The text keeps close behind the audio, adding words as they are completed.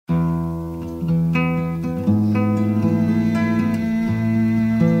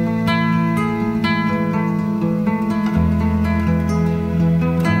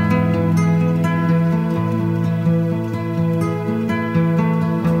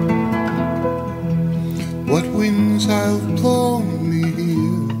winds have blown me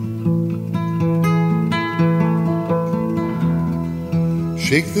here.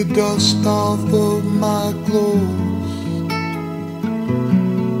 Shake the dust off of my clothes.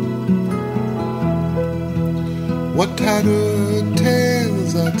 What tattered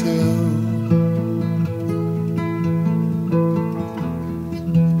tales I tell.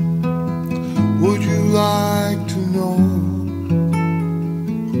 Would you like to know?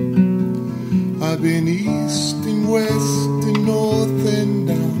 I've been east and west and north and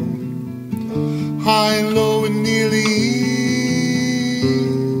down, high and low and nearly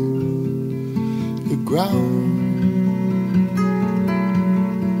the ground.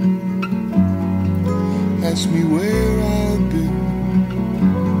 Ask me where I've been.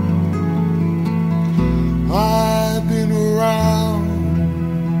 I've been around.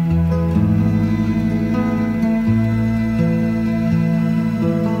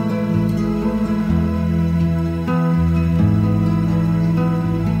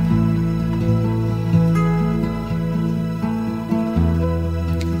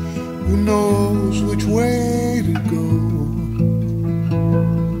 Who knows which way to go?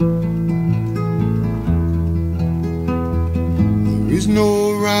 There is no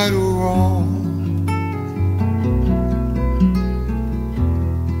right or wrong.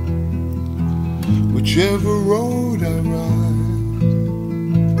 Whichever road I ride,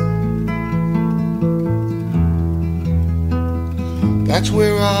 that's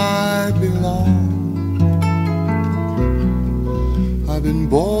where I belong. I've been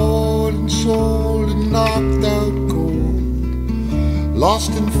bought and sold and knocked out cold,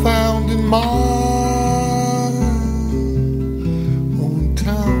 lost and found in my own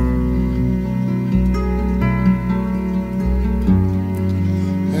town.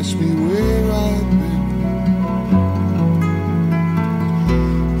 Ask me where I've been.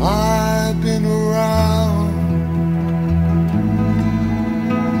 I've been around.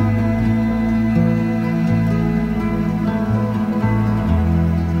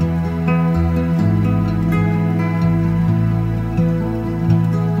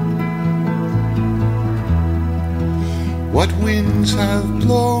 What winds have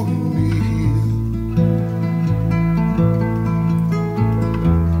blown me here.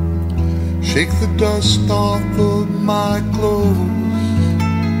 Shake the dust off of my clothes.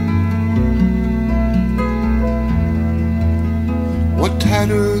 What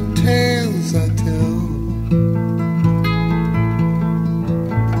tattered tales I